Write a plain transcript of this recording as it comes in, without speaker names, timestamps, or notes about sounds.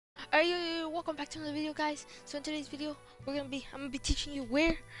Alright, welcome back to another video, guys. So in today's video, I'm gonna be teaching you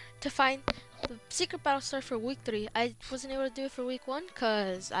where to find the secret Battlestar for week 3. I wasn't able to do it for week 1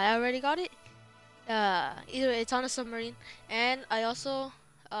 because I already got it. Either it's on a submarine, and I also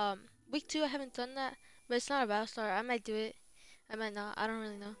week 2 I haven't done that, but it's not a Battlestar. I might do it, I might not. I don't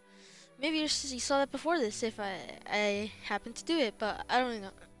really know. Maybe you saw that before this if I happen to do it, but I don't really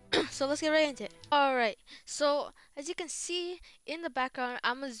know. So let's get right into it. Alright, so as you can see in the background,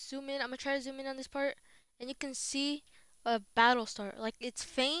 I'm gonna try to zoom in on this part, and you can see a Battlestar. Like, it's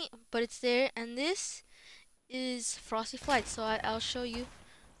faint, but it's there, and this is Frosty Flight. So I'll show you.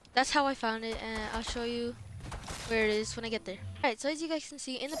 That's how I found it, and I'll show you where it is when I get there. Alright, so as you guys can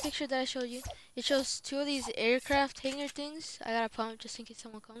see in the picture that I showed you, it shows 2 of these aircraft hangar things. I got a pump just in case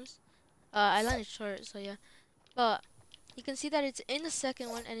someone comes. I landed short, so yeah. But you can see that it's in the second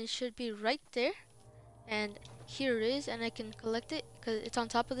one, and it should be right there. And here it is, and I can collect it because it's on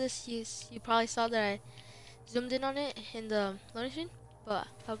top of this. You probably saw that I zoomed in on it in the loading screen, but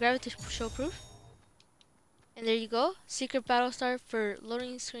I'll grab it to show proof. And there you go, secret Battlestar for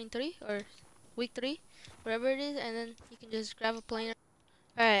loading screen 3 or week 3, whatever it is. And then you can just grab a plane.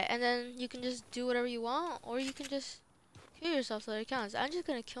 Alright, and then you can just do whatever you want, or you can just kill yourself so that it counts. I'm just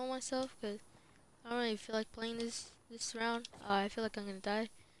gonna kill myself because I don't really feel like playing this round. I feel like I'm gonna die.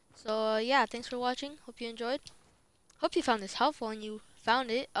 So yeah, thanks for watching. Hope you enjoyed. Hope you found this helpful and you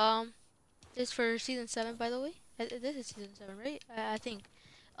found it. This is for season 7, by the way. This is season 7, right? I think.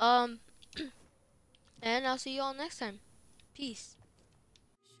 Um, and I'll see you all next time. Peace.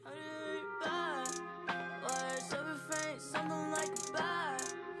 Something like